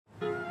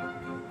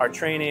Our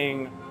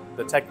training,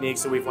 the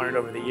techniques that we've learned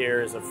over the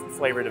years of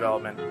flavor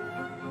development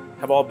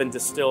have all been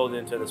distilled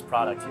into this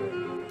product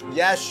here.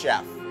 Yes,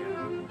 chef.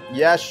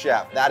 Yes,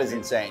 chef. That is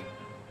insane.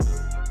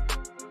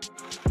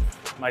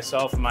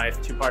 Myself and my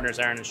two partners,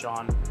 Aaron and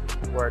Sean,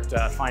 worked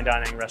fine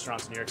dining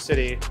restaurants in New York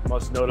City,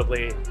 most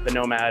notably the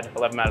Nomad,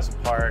 11 Madison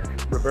Park,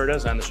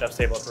 Roberta's, and the Chef's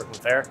Table at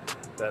Brooklyn Fair,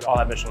 that all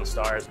have Michelin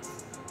stars.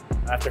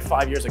 After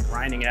 5 years of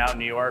grinding it out in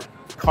New York,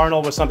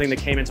 Carnal was something that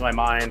came into my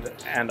mind,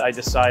 and I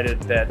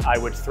decided that I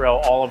would throw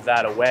all of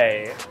that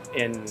away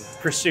in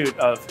pursuit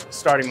of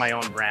starting my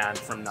own brand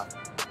from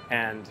nothing.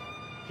 And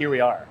here we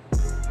are.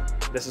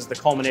 This is the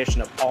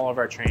culmination of all of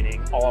our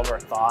training, all of our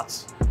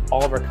thoughts,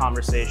 all of our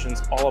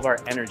conversations, all of our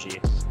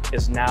energy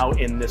is now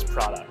in this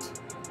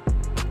product.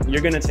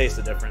 You're gonna taste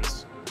the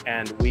difference,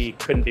 and we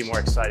couldn't be more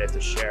excited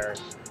to share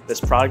this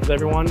product with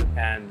everyone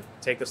and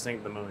take this thing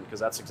to the moon, because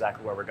that's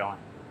exactly where we're going.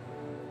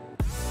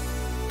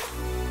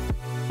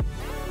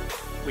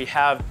 We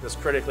have this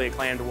critically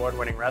acclaimed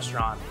award-winning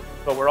restaurant,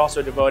 but we're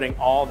also devoting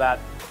all that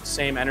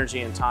same energy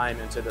and time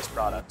into this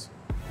product.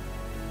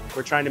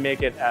 We're trying to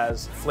make it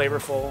as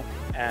flavorful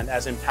and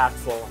as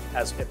impactful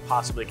as it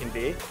possibly can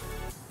be.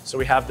 So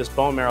we have this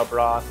bone marrow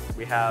broth,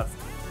 we have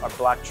our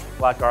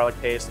black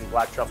garlic paste and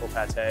black truffle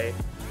pate,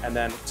 and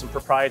then some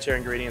proprietary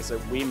ingredients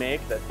that we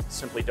make that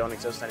simply don't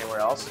exist anywhere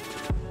else.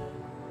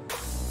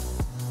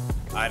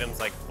 Items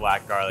like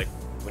black garlic,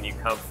 when you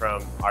come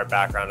from our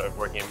background of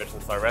working in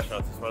Michelin star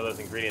restaurants, it's one of those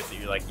ingredients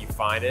that you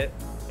find it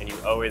and you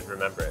always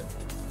remember it.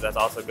 That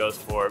also goes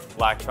for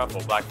black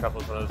truffle. Black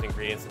truffle is one of those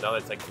ingredients, another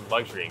it's like the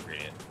luxury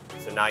ingredient.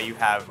 So now you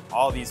have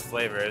all these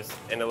flavors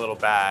in a little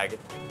bag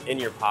in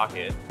your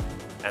pocket,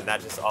 and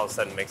that just all of a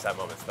sudden makes that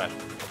moment special.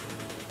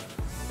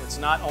 It's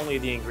not only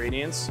the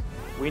ingredients,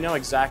 we know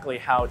exactly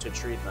how to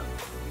treat them.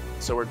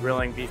 So we're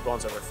grilling beef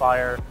bones over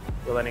fire,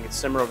 we're letting it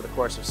simmer over the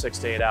course of 6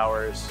 to 8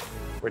 hours,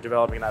 we're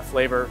developing that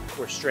flavor,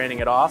 we're straining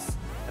it off,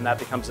 and that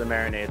becomes the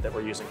marinade that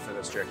we're using for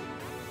this jerky.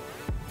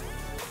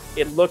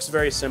 It looks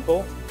very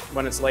simple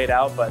when it's laid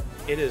out, but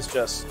it is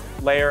just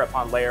layer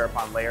upon layer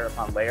upon layer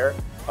upon layer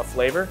of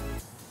flavor.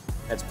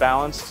 It's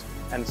balanced,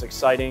 and it's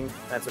exciting,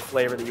 and it's a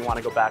flavor that you want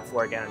to go back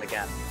for again and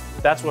again.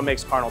 That's what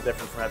makes Carnal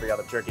different from every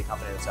other jerky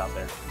company that's out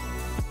there.